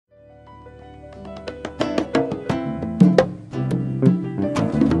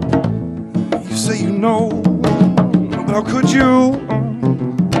know, but how could you?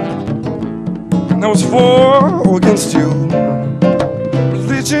 Now it's for or against you.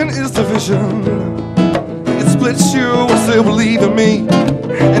 Religion is division. It splits you. I still believe in me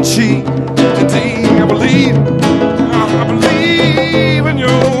and she. Indeed, I believe in you.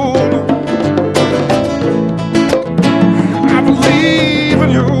 I believe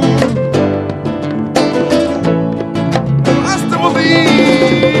in you. I still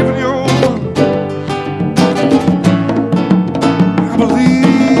believe in you. I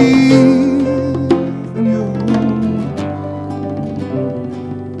believe in you.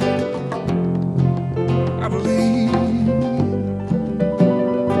 I believe.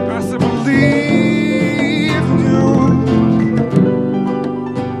 I still believe in you.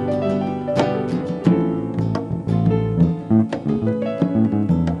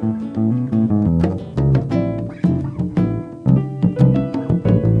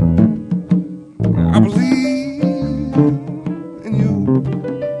 I believe in you.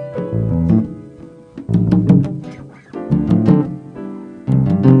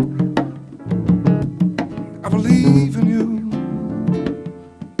 I believe in you.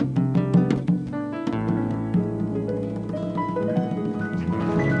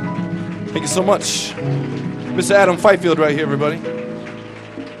 Thank you so much. Mr. Adam Fifield right here, everybody.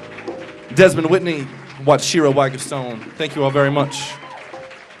 Desmond Whitney, Wachira Wagestone. Thank you all very much.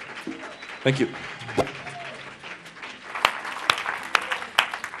 Thank you.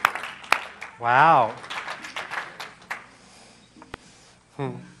 Wow.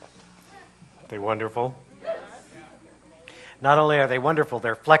 They're wonderful. Not only are they wonderful,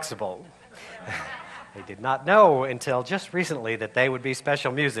 they're flexible. They did not know until just recently that they would be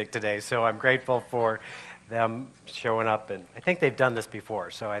special music today, so I'm grateful for them showing up, and I think they've done this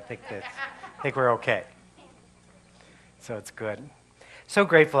before, so I think we're okay. So it's good. So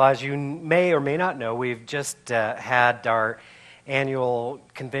grateful. As you may or may not know, we've just had our annual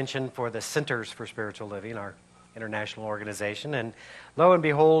convention for the Centers for Spiritual Living, our international organization, and lo and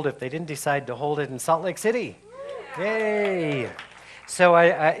behold, if they didn't decide to hold it in Salt Lake City, yay! So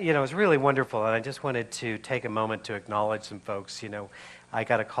I it was really wonderful, and I just wanted to take a moment to acknowledge some folks. I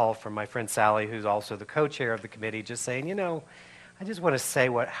got a call from my friend Sally, who's also the co-chair of the committee, just saying, I just want to say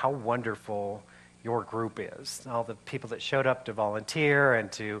how wonderful your group is. All the people that showed up to volunteer and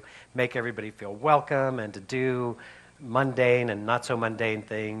to make everybody feel welcome and to do mundane and not so mundane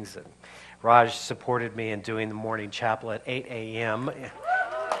things. And Raj supported me in doing the morning chapel at 8 a.m. It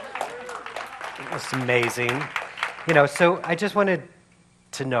was amazing. So I just wanted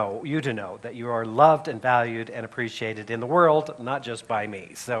you to know that you are loved and valued and appreciated in the world, not just by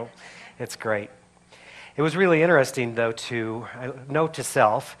me. So it's great. It was really interesting, though, to note to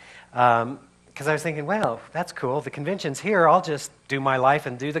self, because I was thinking, well, that's cool. The convention's here. I'll just do my life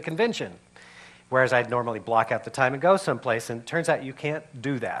and do the convention. Whereas I'd normally block out the time and go someplace, and it turns out you can't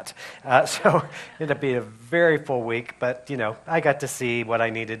do that. So it ended up being a very full week, but, I got to see what I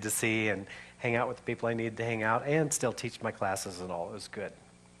needed to see and hang out with the people I needed to hang out and still teach my classes and all. It was good.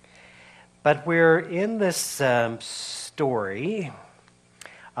 But we're in this story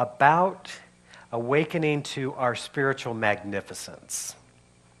about awakening to our spiritual magnificence.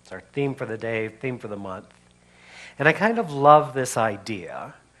 It's our theme for the day, theme for the month. And I kind of love this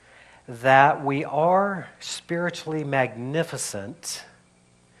idea that we are spiritually magnificent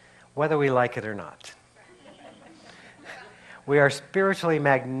whether we like it or not. We are spiritually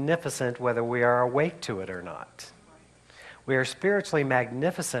magnificent whether we are awake to it or not. We are spiritually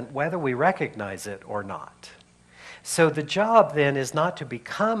magnificent whether we recognize it or not. So the job then is not to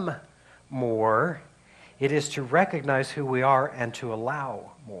become more, it is to recognize who we are and to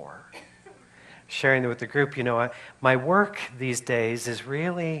allow more. Sharing with the group, my work these days is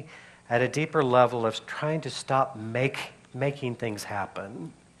really at a deeper level of trying to stop making things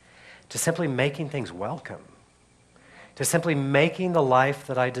happen, to simply making things welcome. To simply making the life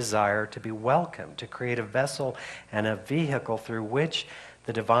that I desire to be welcome, to create a vessel and a vehicle through which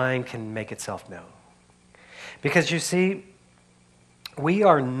the divine can make itself known. Because you see, we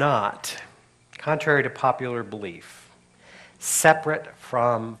are not, contrary to popular belief, separate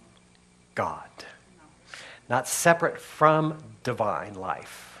from God. Not separate from divine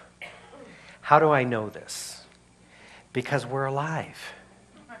life. How do I know this? Because we're alive.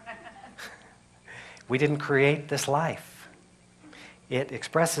 We didn't create this life. It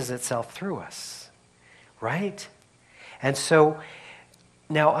expresses itself through us, right? And so,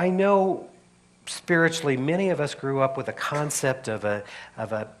 now I know spiritually many of us grew up with a concept of a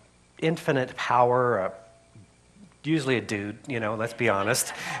infinite power, usually a dude, let's be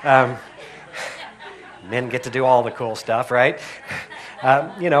honest. Men get to do all the cool stuff, right?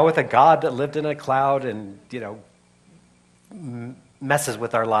 with a God that lived in a cloud and, messes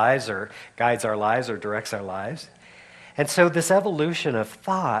with our lives or guides our lives or directs our lives. And so this evolution of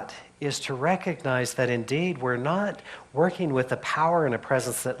thought is to recognize that indeed we're not working with a power and a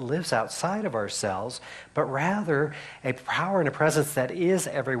presence that lives outside of ourselves, but rather a power and a presence that is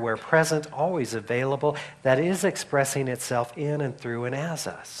everywhere present, always available, that is expressing itself in and through and as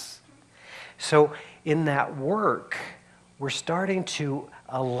us. So in that work, we're starting to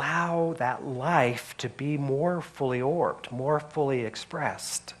allow that life to be more fully orbed, more fully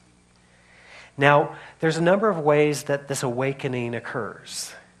expressed. Now, there's a number of ways that this awakening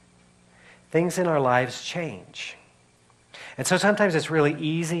occurs. Things in our lives change. And so sometimes it's really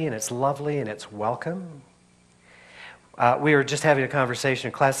easy and it's lovely and it's welcome. We were just having a conversation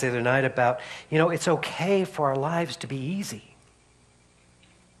in class the other night about, it's okay for our lives to be easy.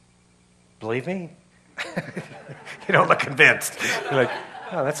 Believe me? You don't look convinced. You're like,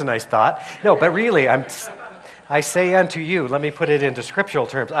 oh, that's a nice thought. No, but really, I say unto you, let me put it into scriptural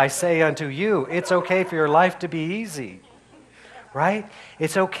terms, I say unto you, it's okay for your life to be easy. Right?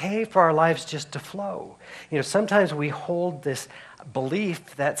 It's okay for our lives just to flow. Sometimes we hold this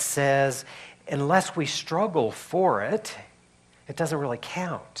belief that says, unless we struggle for it, it doesn't really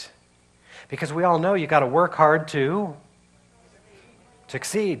count. Because we all know you got to work hard to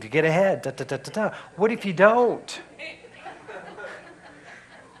succeed, to get ahead. Da, da, da, da, da. What if you don't?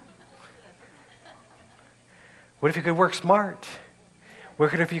 What if you could work smart?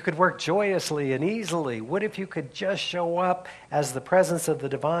 What if you could work joyously and easily? What if you could just show up as the presence of the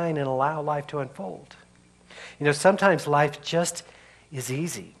divine and allow life to unfold? Sometimes life just is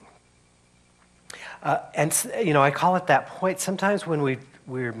easy. I call it that point. Sometimes when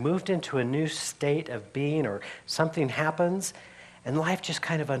we're moved into a new state of being or something happens and life just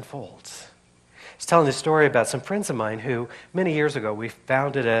kind of unfolds. I was telling this story about some friends of mine who, many years ago, we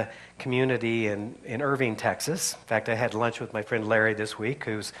founded a community in Irving, Texas. In fact, I had lunch with my friend Larry this week,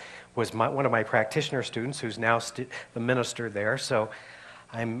 who was one of my practitioner students, who's now the minister there. So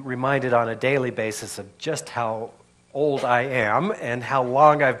I'm reminded on a daily basis of just how old I am and how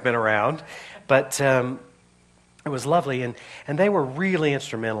long I've been around. But it was lovely, and they were really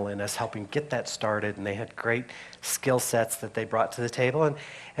instrumental in us helping get that started, and they had great skill sets that they brought to the table,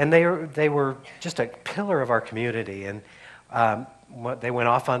 and they were just a pillar of our community. And they went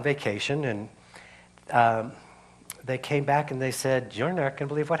off on vacation, and they came back and they said, "You're not going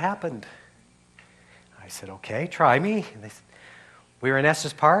to believe what happened." I said, "Okay, try me." And they said, "We were in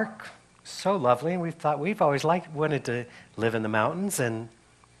Estes Park, so lovely, and we thought we've always wanted to live in the mountains, and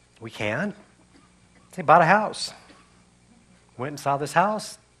we can." They bought a house. Went and saw this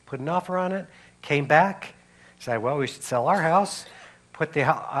house, put an offer on it, came back, said, well, we should sell our house, put the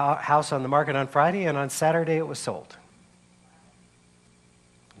house on the market on Friday, and on Saturday it was sold.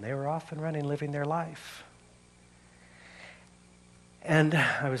 And they were off and running, living their life. And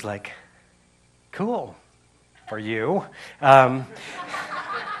I was like, cool, for you.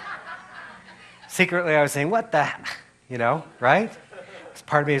 Secretly I was saying, what the, right?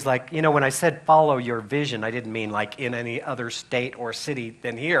 Part of me is like, when I said follow your vision, I didn't mean like in any other state or city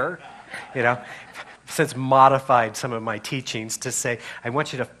than here, Since modified some of my teachings to say, I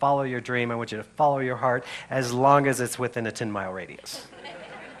want you to follow your dream, I want you to follow your heart, as long as it's within a 10-mile radius.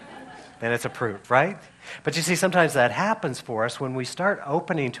 Then it's approved, right? But you see, sometimes that happens for us when we start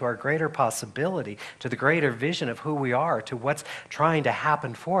opening to our greater possibility, to the greater vision of who we are, to what's trying to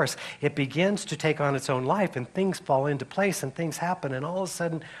happen for us. It begins to take on its own life, and things fall into place, and things happen, and all of a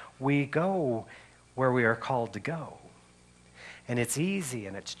sudden we go where we are called to go. And it's easy,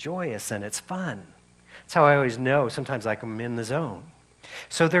 and it's joyous, and it's fun. That's how I always know sometimes like I'm in the zone.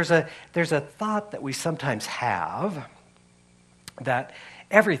 So there's a thought that we sometimes have that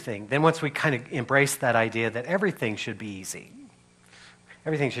everything, then once we kind of embrace that idea that everything should be easy,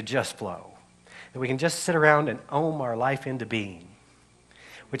 everything should just flow, that we can just sit around and ohm our life into being,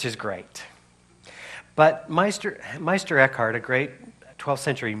 which is great. But Meister Eckhart, a great 12th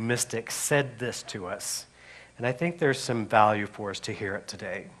century mystic, said this to us, and I think there's some value for us to hear it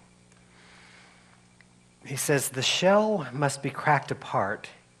today. He says, the shell must be cracked apart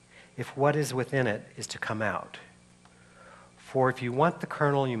if what is within it is to come out. For if you want the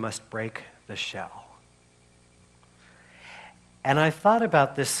kernel, you must break the shell. And I thought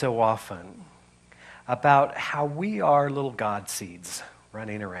about this so often, about how we are little God seeds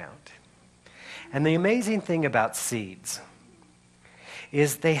running around. And the amazing thing about seeds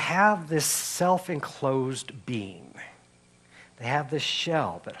is they have this self-enclosed being. They have this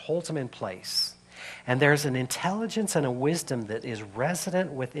shell that holds them in place. And there's an intelligence and a wisdom that is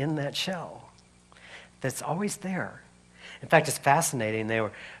resident within that shell that's always there. In fact, it's fascinating. I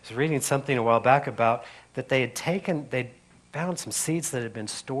was reading something a while back about that they'd found some seeds that had been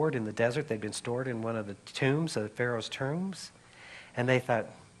stored in the desert. They'd been stored in one of the tombs, of Pharaoh's tombs. And they thought, I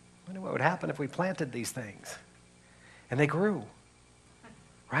wonder what would happen if we planted these things. And they grew,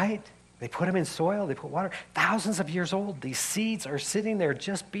 right? They put them in soil, they put water. Thousands of years old, these seeds are sitting there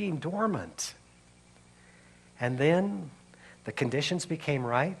just being dormant. And then the conditions became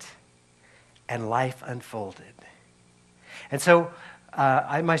right, and life unfolded. And so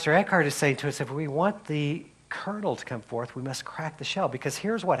Meister Eckhart is saying to us, if we want the kernel to come forth, we must crack the shell, because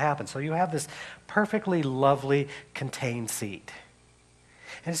here's what happens. So you have this perfectly lovely contained seed,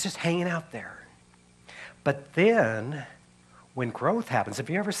 and it's just hanging out there. But then, when growth happens, have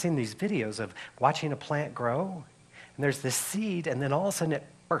you ever seen these videos of watching a plant grow? And there's this seed, and then all of a sudden it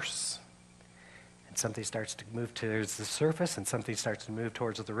bursts. And something starts to move towards the surface, and something starts to move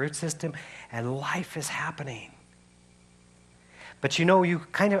towards the root system, and life is happening. But you know,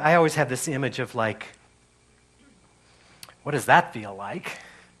 I always have this image of like, what does that feel like?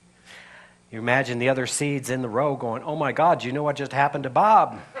 You imagine the other seeds in the row going, oh my God, you know what just happened to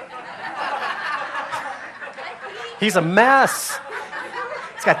Bob? He's a mess.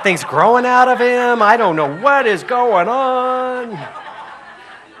 He's got things growing out of him. I don't know what is going on.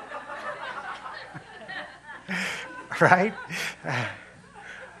 Right?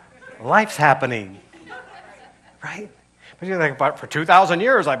 Life's happening. Right? But you're like, but for 2,000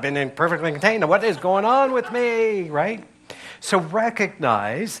 years I've been perfectly contained. What is going on with me? Right? So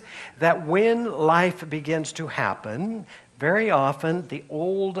recognize that when life begins to happen, very often the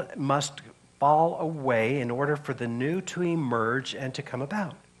old must fall away in order for the new to emerge and to come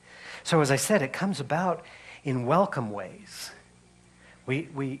about. So as I said, it comes about in welcome ways. We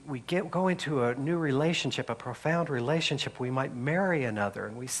go into a new relationship, a profound relationship. We might marry another,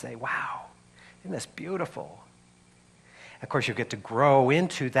 and we say, wow, isn't this beautiful? Of course, you get to grow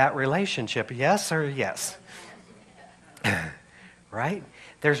into that relationship, yes or yes? Right?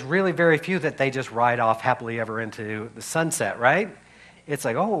 There's really very few that they just ride off happily ever into the sunset, right? It's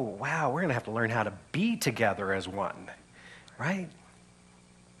like, oh, wow, we're going to have to learn how to be together as one, right?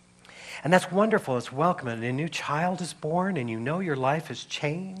 And that's wonderful. It's welcome. And a new child is born, and you know your life has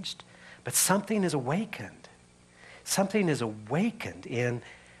changed, but something is awakened. Something is awakened in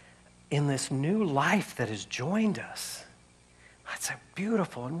this new life that has joined us. That's a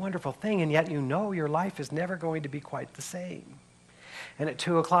beautiful and wonderful thing, and yet you know your life is never going to be quite the same. And at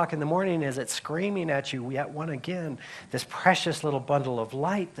 2 o'clock in the morning, as it's screaming at you yet one again, this precious little bundle of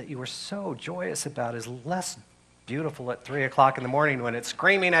light that you were so joyous about is less beautiful at 3 o'clock in the morning when it's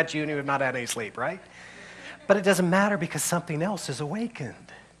screaming at you and you have not had any sleep, right? But it doesn't matter because something else is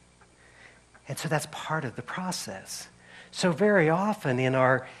awakened. And so that's part of the process. So very often in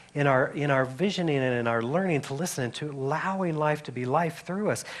our visioning and in our learning to listen and to allowing life to be life through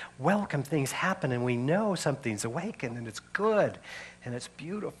us, welcome things happen and we know something's awakened and it's good and it's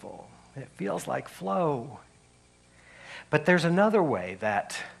beautiful. And it feels like flow. But there's another way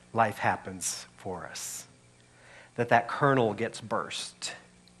that life happens for us, that kernel gets burst.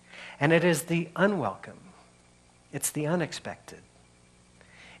 And it is the unwelcome. It's the unexpected.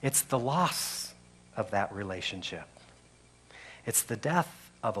 It's the loss of that relationship. It's the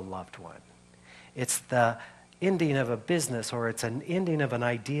death of a loved one. It's the ending of a business, or it's an ending of an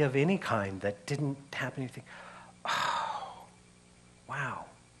idea of any kind that didn't happen. You think, oh, wow,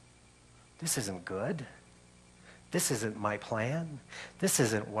 this isn't good. This isn't my plan. This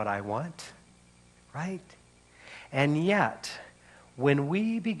isn't what I want, right? And yet, when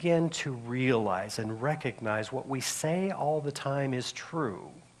we begin to realize and recognize what we say all the time is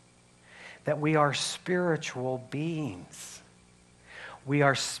true, that we are spiritual beings. We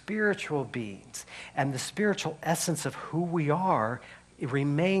are spiritual beings, and the spiritual essence of who we are, it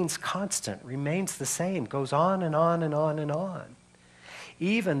remains constant, remains the same, goes on and on and on and on.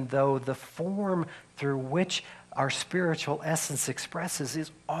 Even though the form through which our spiritual essence expresses is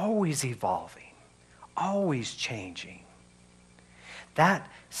always evolving, always changing. That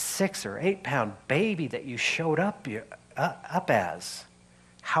 6 or 8 pound baby that you showed up as,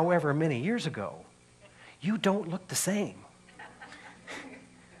 however many years ago, you don't look the same.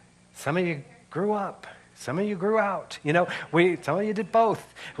 Some of you grew up. Some of you grew out. You know, some of you did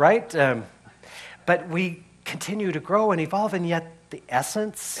both, right? But we continue to grow and evolve, and yet the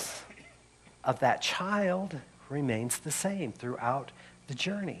essence of that child remains the same throughout the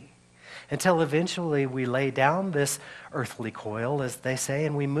journey. Until eventually we lay down this earthly coil, as they say,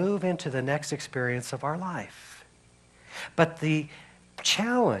 and we move into the next experience of our life. But the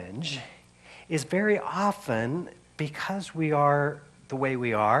challenge is very often, because we are the way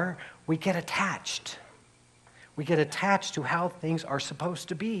we are, we get attached. We get attached to how things are supposed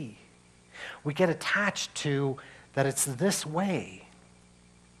to be. We get attached to that it's this way.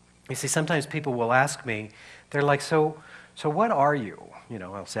 You see, sometimes people will ask me, they're like, so what are you? You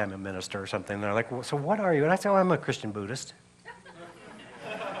know, I'll say I'm a minister or something. And they're like, well, so what are you? And I say, oh, I'm a Christian Buddhist.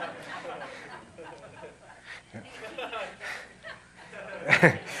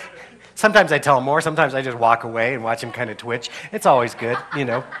 Sometimes I tell them more. Sometimes I just walk away and watch them kind of twitch. It's always good, you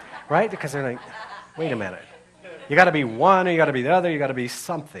know, right? Because they're like, wait a minute. You got to be one or you got to be the other. You got to be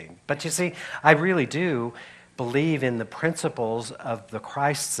something. But you see, I really do believe in the principles of the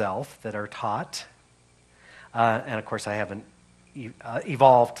Christ self that are taught. And of course, I have an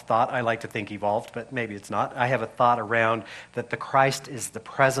evolved thought. I like to think evolved, but maybe it's not. I have a thought around that the Christ is the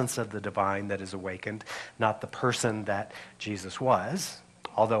presence of the divine that is awakened, not the person that Jesus was,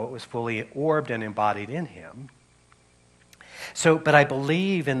 although it was fully orbed and embodied in him. So, but I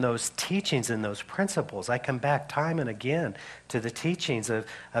believe in those teachings and those principles. I come back time and again to the teachings of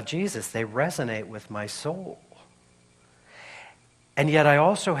Jesus. They resonate with my soul. And yet I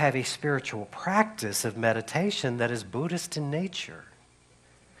also have a spiritual practice of meditation that is Buddhist in nature,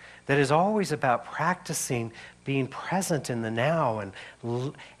 that is always about practicing being present in the now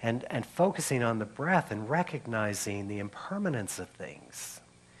and focusing on the breath and recognizing the impermanence of things.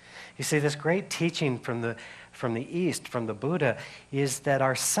 You see, this great teaching from the East, from the Buddha, is that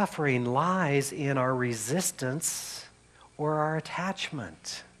our suffering lies in our resistance or our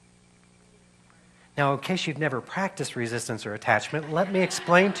attachment. Now, in case you've never practiced resistance or attachment, let me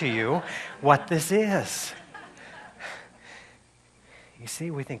explain to you what this is. You see,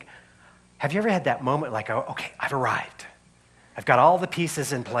 we think, have you ever had that moment like, oh, okay, I've arrived. I've got all the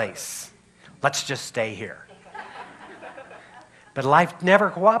pieces in place. Let's just stay here. But life never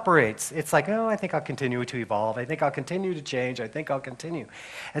cooperates. It's like, oh, I think I'll continue to evolve. I think I'll continue to change. I think I'll continue.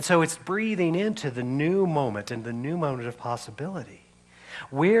 And so it's breathing into the new moment and the new moment of possibility.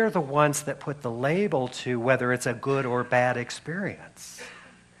 We're the ones that put the label to whether it's a good or bad experience,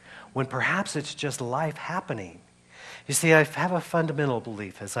 when perhaps it's just life happening. You see, I have a fundamental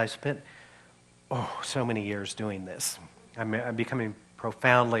belief as I've spent, so many years doing this. I'm becoming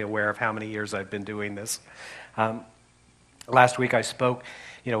profoundly aware of how many years I've been doing this. Last week I spoke,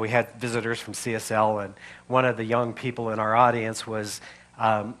 we had visitors from CSL, and one of the young people in our audience was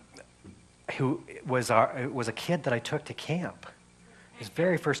a kid that I took to camp. His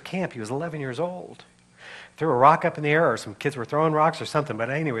very first camp, he was 11 years old. Threw a rock up in the air, or some kids were throwing rocks or something, but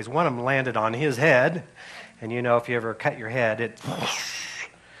anyways, one of them landed on his head, and if you ever cut your head,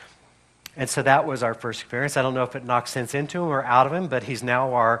 and so that was our first experience. I don't know if it knocked sense into him or out of him, but he's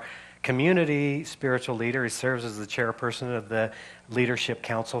now our community spiritual leader. He serves as the chairperson of the Leadership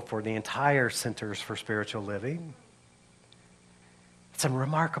Council for the entire Centers for Spiritual Living. It's a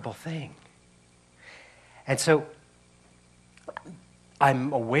remarkable thing. And so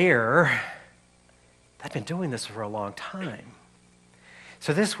I'm aware I've been doing this for a long time.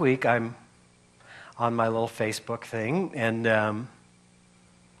 So this week I'm on my little Facebook thing, and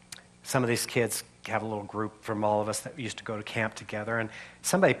some of these kids have a little group from all of us that used to go to camp together, and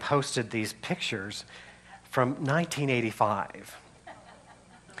somebody posted these pictures from 1985.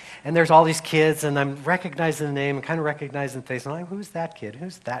 And there's all these kids, and I'm recognizing the name and kind of recognizing the face. And I'm like, who's that kid?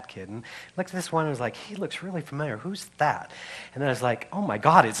 Who's that kid? And I looked at this one and was like, he looks really familiar. Who's that? And then I was like, oh my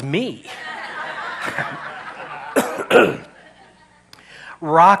God, it's me.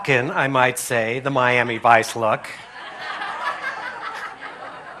 Rockin', I might say, the Miami Vice look.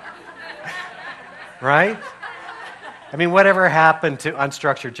 Right? I mean, whatever happened to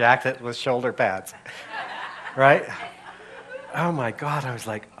Unstructured Jack that was shoulder pads? Right? Oh my God, I was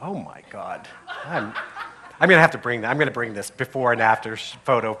like, oh my God. I'm going to have to bring that. I'm going to bring this before and after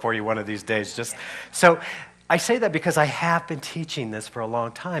photo for you one of these days. So I say that because I have been teaching this for a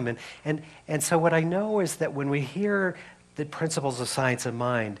long time. And so what I know is that when we hear the principles of science of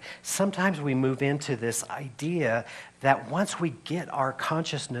mind, sometimes we move into this idea that once we get our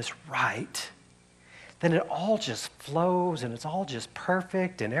consciousness right, then it all just flows and it's all just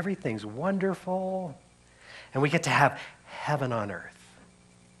perfect and everything's wonderful. And we get to have heaven on earth.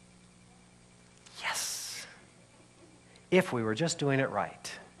 Yes. If we were just doing it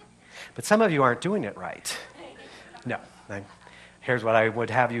right. But some of you aren't doing it right. No. Here's what I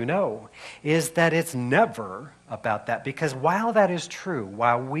would have you know, is that it's never about that. Because while that is true,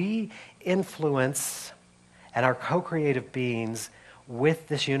 while we influence and are co-creative beings with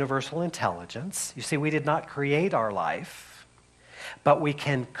this universal intelligence, you see, we did not create our life, but we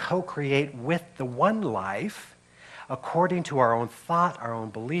can co-create with the one life according to our own thought, our own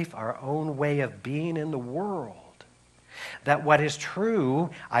belief, our own way of being in the world. That what is true,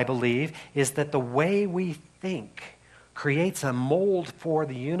 I believe, is that the way we think creates a mold for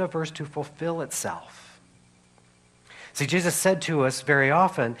the universe to fulfill itself. See, Jesus said to us very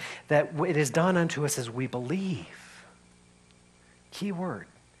often that it is done unto us as we believe. Key word,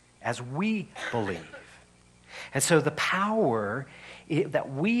 as we believe. And so the power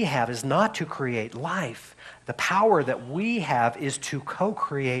that we have is not to create life. The power that we have is to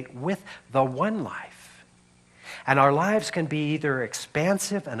co-create with the one life. And our lives can be either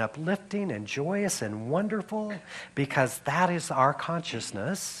expansive and uplifting and joyous and wonderful because that is our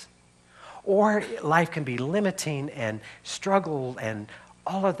consciousness, or life can be limiting and struggle and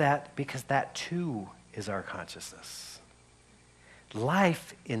all of that because that too is our consciousness.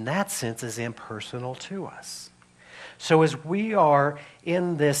 Life, in that sense, is impersonal to us. So as we are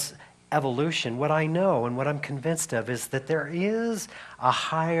in this evolution, what I know and what I'm convinced of is that there is a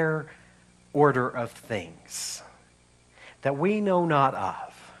higher order of things that we know not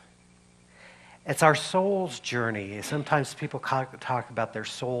of. It's our soul's journey. Sometimes people talk about their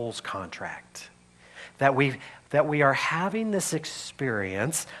soul's contract. That we are having this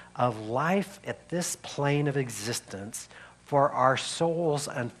experience of life at this plane of existence for our soul's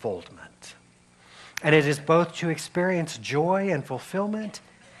unfoldment. And it is both to experience joy and fulfillment.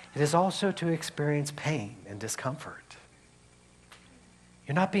 It is also to experience pain and discomfort.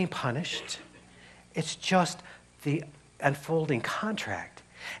 You're not being punished. It's just the unfolding contract.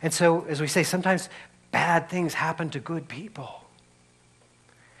 And so, as we say, sometimes bad things happen to good people.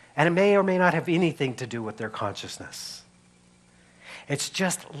 And it may or may not have anything to do with their consciousness. It's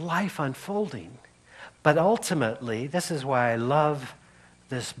just life unfolding. But ultimately, this is why I love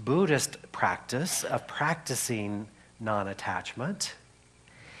this Buddhist practice of practicing non-attachment,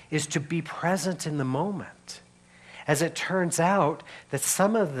 is to be present in the moment. As it turns out that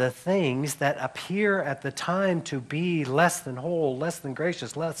some of the things that appear at the time to be less than whole, less than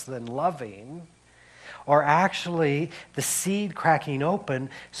gracious, less than loving, are actually the seed cracking open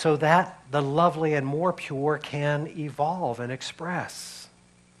so that the lovely and more pure can evolve and express.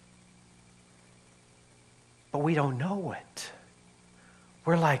 But we don't know it.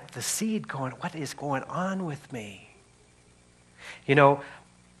 We're like the seed going, what is going on with me? You know,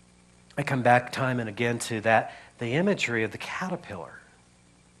 I come back time and again to the imagery of the caterpillar.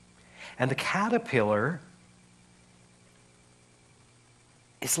 And the caterpillar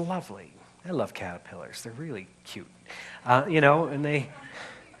is lovely. I love caterpillars. They're really cute. And they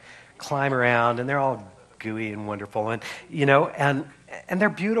climb around and they're all gooey and wonderful. And they're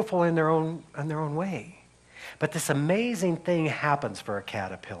beautiful in their own way. But this amazing thing happens for a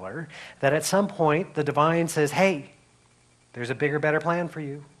caterpillar that at some point the divine says, hey, there's a bigger, better plan for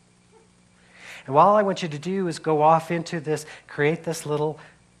you. And all I want you to do is go off into this, create this little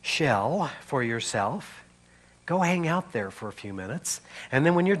shell for yourself. Go hang out there for a few minutes. And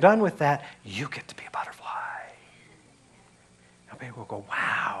then when you're done with that, you get to be a butterfly. Everybody will go,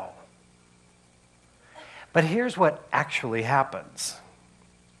 wow. But here's what actually happens.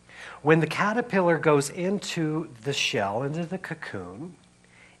 When the caterpillar goes into the shell, into the cocoon,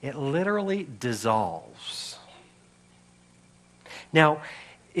 it literally dissolves. Now,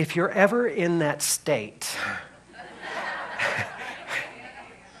 if you're ever in that state,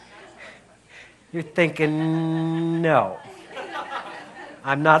 you're thinking, no,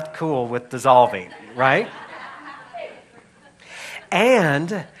 I'm not cool with dissolving, right?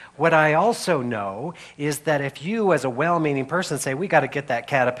 And what I also know is that if you, as a well-meaning person, say, we got to get that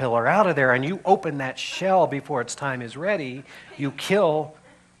caterpillar out of there, and you open that shell before its time is ready, you kill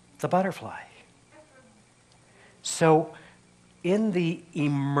the butterfly. So in the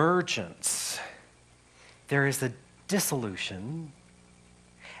emergence, there is a dissolution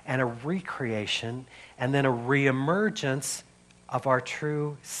and a recreation and then a reemergence of our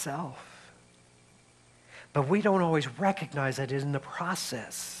true self. But we don't always recognize that in the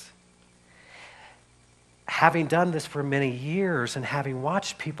process. Having done this for many years and having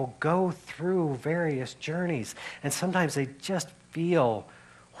watched people go through various journeys, and sometimes they just feel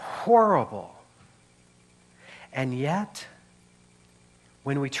horrible. And yet,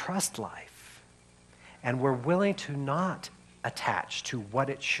 when we trust life and we're willing to not attach to what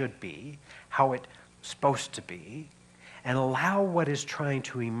it should be, how it's supposed to be, and allow what is trying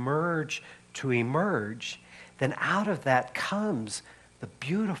to emerge, then out of that comes the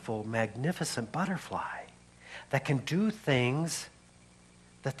beautiful, magnificent butterfly that can do things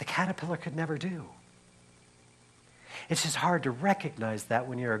that the caterpillar could never do. It's just hard to recognize that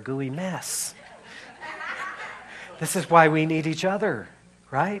when you're a gooey mess. This is why we need each other,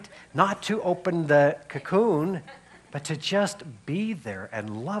 right? Not to open the cocoon, but to just be there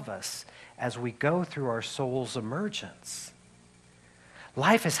and love us as we go through our soul's emergence.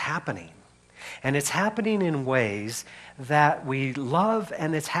 Life is happening. And it's happening in ways that we love,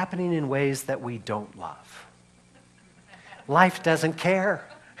 and it's happening in ways that we don't love. Life doesn't care.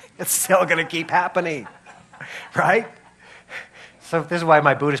 It's still going to keep happening, right? So this is why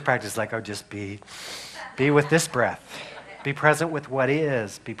my Buddhist practice is like, oh, just be with this breath. Be present with what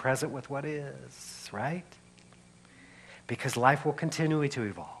is. Be present with what is, right? Because life will continue to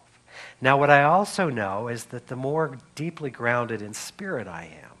evolve. Now, what I also know is that the more deeply grounded in spirit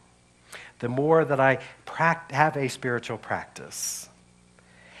I am, the more that I have a spiritual practice,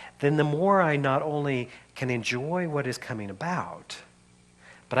 then the more I not only can enjoy what is coming about,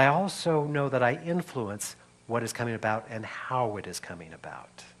 but I also know that I influence what is coming about and how it is coming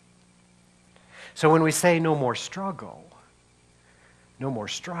about. So when we say no more struggle, no more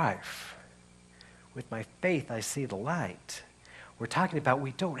strife, with my faith I see the light, we're talking about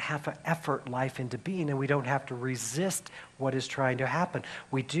we don't have to effort life into being, and we don't have to resist what is trying to happen.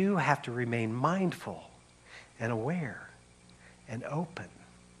 We do have to remain mindful and aware and open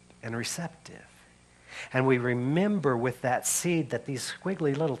and receptive. And we remember with that seed that these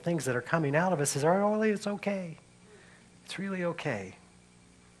squiggly little things that are coming out of us is, oh, it's okay. It's really okay.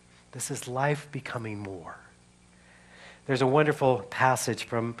 This is life becoming more. There's a wonderful passage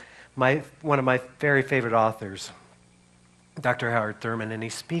from one of my very favorite authors, Dr. Howard Thurman, and he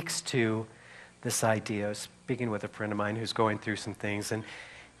speaks to this idea, speaking with a friend of mine who's going through some things,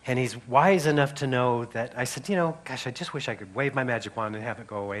 and he's wise enough to know that, I said, gosh, I just wish I could wave my magic wand and have it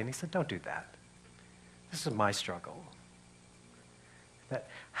go away. And he said, don't do that. This is my struggle. That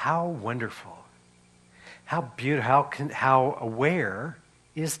how wonderful, how beautiful, how aware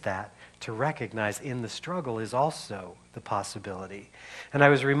is that to recognize in the struggle is also the possibility. And I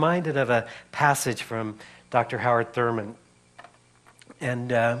was reminded of a passage from Dr. Howard Thurman,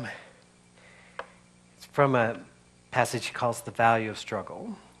 and it's from a passage he calls The Value of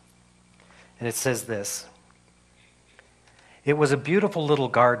Struggle. And it says this: "It was a beautiful little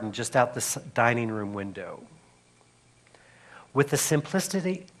garden just out the dining room window. With the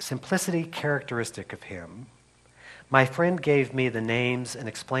simplicity characteristic of him, my friend gave me the names and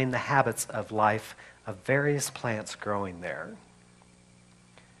explained the habits of life of various plants growing there.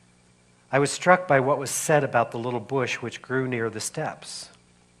 I was struck by what was said about the little bush which grew near the steps.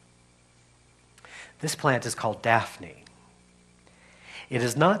 This plant is called Daphne. It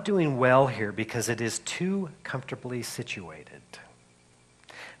is not doing well here because it is too comfortably situated.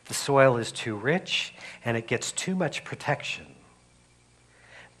 The soil is too rich and it gets too much protection.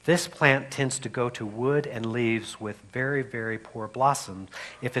 This plant tends to go to wood and leaves with very, very poor blossoms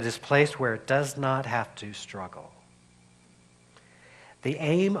if it is placed where it does not have to struggle. The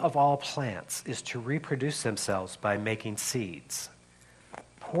aim of all plants is to reproduce themselves by making seeds.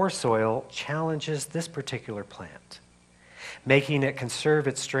 Poor soil challenges this particular plant, making it conserve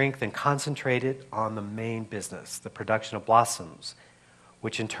its strength and concentrate it on the main business, the production of blossoms,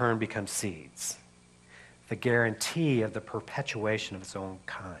 which in turn become seeds, the guarantee of the perpetuation of its own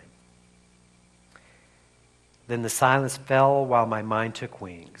kind. Then the silence fell while my mind took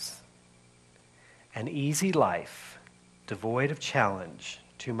wings. An easy life, devoid of challenge,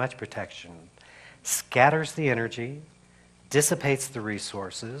 too much protection, scatters the energy, dissipates the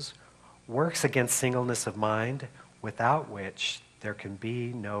resources, works against singleness of mind, without which there can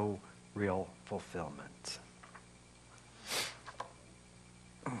be no real fulfillment."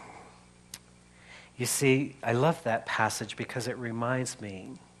 You see, I love that passage because it reminds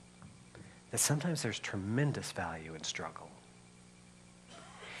me that sometimes there's tremendous value in struggle.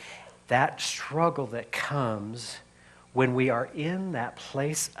 That struggle that comes when we are in that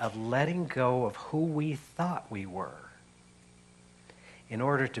place of letting go of who we thought we were in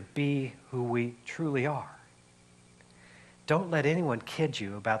order to be who we truly are. Don't let anyone kid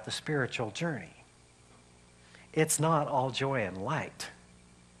you about the spiritual journey. It's not all joy and light.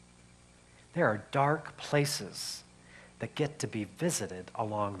 There are dark places that get to be visited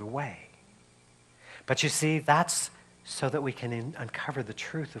along the way. But you see, that's so that we can uncover the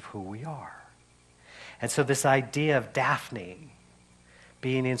truth of who we are. And so this idea of Daphne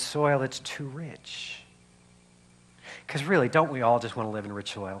being in soil that's too rich. Because really, don't we all just want to live in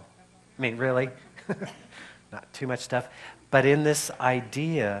rich soil? I mean, really? Not too much stuff. But in this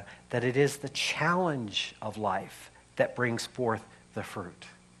idea that it is the challenge of life that brings forth the fruit.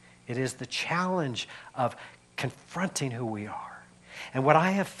 It is the challenge of confronting who we are. And what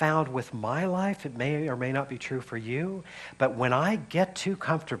I have found with my life, it may or may not be true for you, but when I get too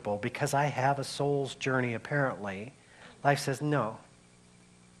comfortable because I have a soul's journey apparently, life says, no,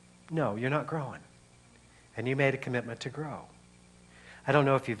 you're not growing. And you made a commitment to grow. I don't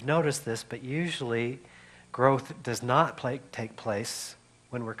know if you've noticed this, but usually growth does not take place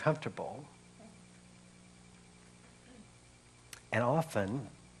when we're comfortable. And often,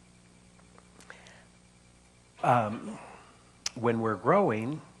 when we're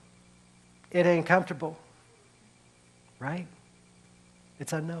growing, it ain't comfortable, right?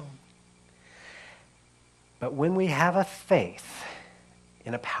 It's unknown. But when we have a faith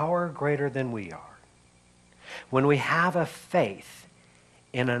in a power greater than we are, when we have a faith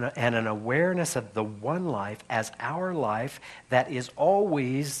in an awareness of the one life as our life that is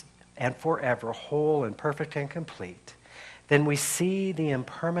always and forever whole and perfect and complete, then we see the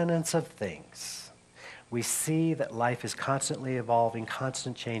impermanence of things. We see that life is constantly evolving,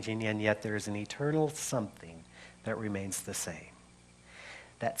 constant changing, and yet there is an eternal something that remains the same.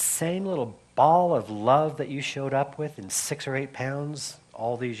 That same little ball of love that you showed up with in 6 or 8 pounds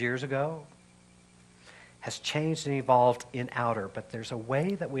all these years ago has changed and evolved in outer, but there's a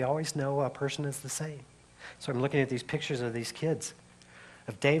way that we always know a person is the same. So I'm looking at these pictures of these kids,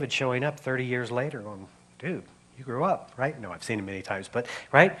 of David showing up 30 years later going, dude, you grew up, right? No, I've seen him many times, but,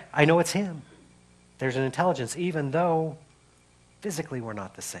 right? I know it's him. There's an intelligence, even though physically we're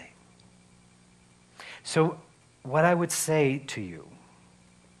not the same. So what I would say to you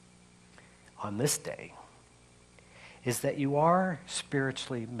on this day is that you are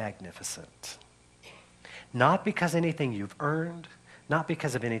spiritually magnificent. Not because anything you've earned, not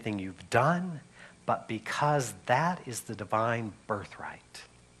because of anything you've done, but because that is the divine birthright.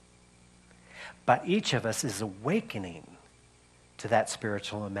 But each of us is awakening to that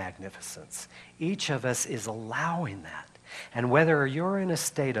spiritual magnificence. Each of us is allowing that. And whether you're in a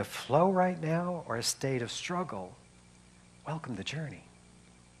state of flow right now or a state of struggle, welcome the journey.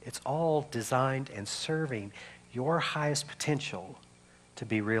 It's all designed and serving your highest potential to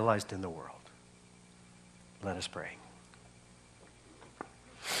be realized in the world. Let us pray.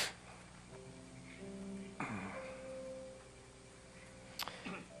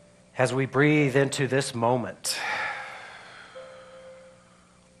 As we breathe into this moment,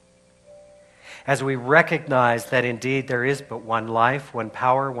 as we recognize that indeed there is but one life, one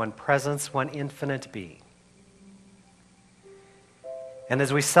power, one presence, one infinite being, and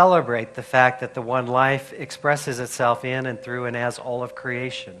as we celebrate the fact that the one life expresses itself in and through and as all of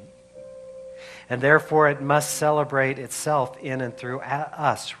creation, and therefore it must celebrate itself in and through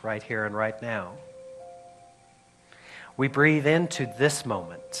us right here and right now, we breathe into this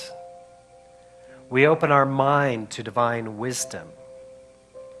moment. We open our mind to divine wisdom.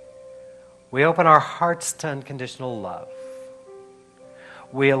 We open our hearts to unconditional love.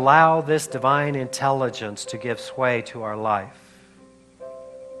 We allow this divine intelligence to give sway to our life.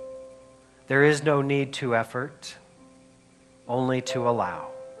 There is no need to effort, only to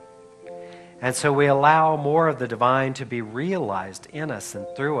allow. And so we allow more of the divine to be realized in us and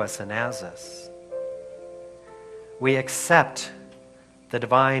through us and as us. We accept the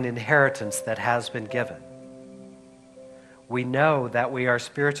divine inheritance that has been given. We know that we are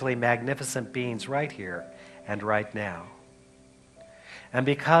spiritually magnificent beings right here and right now. And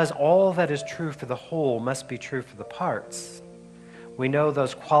because all that is true for the whole must be true for the parts, we know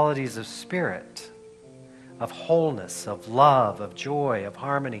those qualities of spirit, of wholeness, of love, of joy, of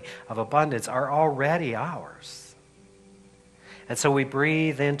harmony, of abundance are already ours. And so we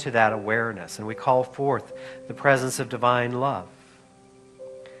breathe into that awareness and we call forth the presence of divine love.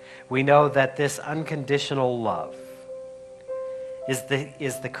 We know that this unconditional love is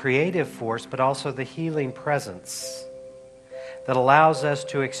the creative force, but also the healing presence that allows us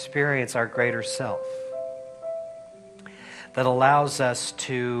to experience our greater self, that allows us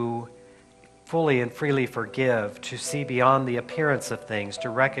to fully and freely forgive, to see beyond the appearance of things, to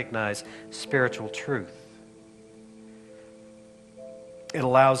recognize spiritual truth. It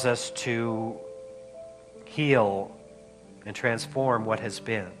allows us to heal and transform what has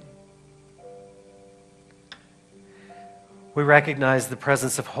been. We recognize the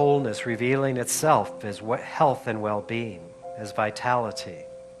presence of wholeness revealing itself as health and well-being, as vitality,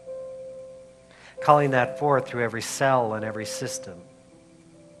 calling that forth through every cell and every system.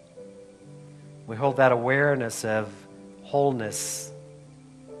 We hold that awareness of wholeness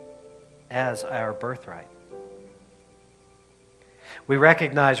as our birthright. We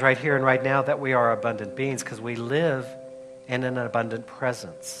recognize right here and right now that we are abundant beings because we live in an abundant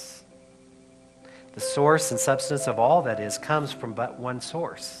presence. The source and substance of all that is comes from but one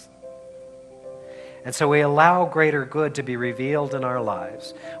source. And so we allow greater good to be revealed in our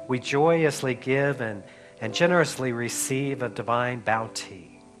lives. We joyously give and generously receive a divine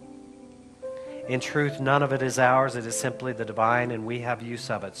bounty. In truth, none of it is ours. It is simply the divine, and we have use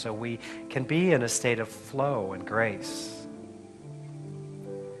of it. So we can be in a state of flow and grace.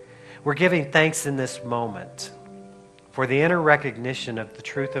 We're giving thanks in this moment for the inner recognition of the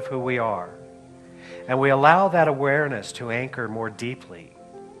truth of who we are. And we allow that awareness to anchor more deeply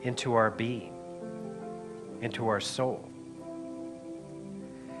into our being, into our soul.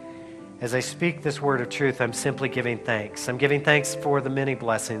 As I speak this word of truth, I'm simply giving thanks. I'm giving thanks for the many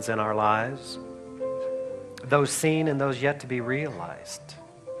blessings in our lives, those seen and those yet to be realized.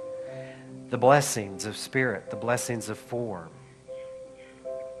 The blessings of spirit, the blessings of form.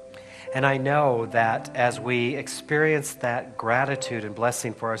 And I know that as we experience that gratitude and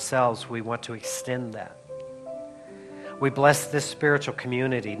blessing for ourselves, we want to extend that. We bless this spiritual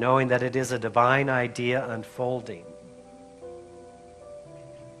community, knowing that it is a divine idea unfolding,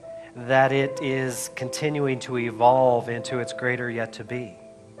 that it is continuing to evolve into its greater yet to be.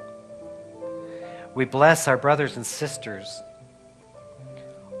 We bless our brothers and sisters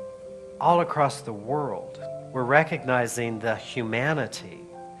all across the world. We're recognizing the humanity,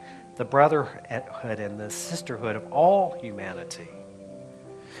 the brotherhood and the sisterhood of all humanity.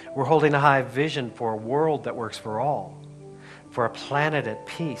 We're holding a high vision for a world that works for all, for a planet at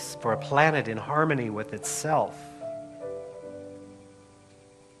peace, for a planet in harmony with itself.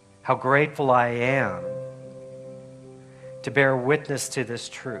 How grateful I am to bear witness to this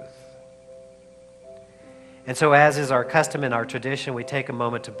truth. And so, as is our custom and our tradition, we take a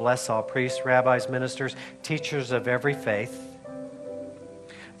moment to bless all priests, rabbis, ministers, teachers of every faith.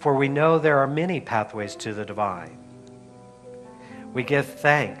 For we know there are many pathways to the divine. We give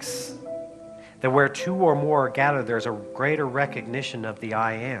thanks that where two or more are gathered, there's a greater recognition of the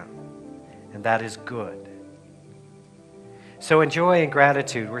I am, and that is good. So in joy and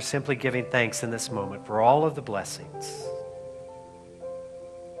gratitude, we're simply giving thanks in this moment for all of the blessings.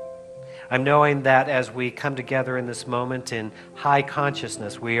 I'm knowing that as we come together in this moment in high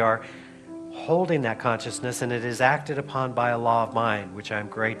consciousness, we are holding that consciousness, and it is acted upon by a law of mind, which I'm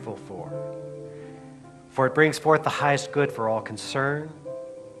grateful for. For it brings forth the highest good for all concerned,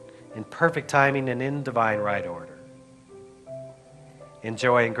 in perfect timing and in divine right order. In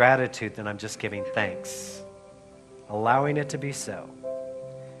joy and gratitude, then I'm just giving thanks, allowing it to be so,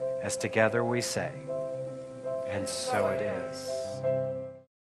 as together we say, and so it is.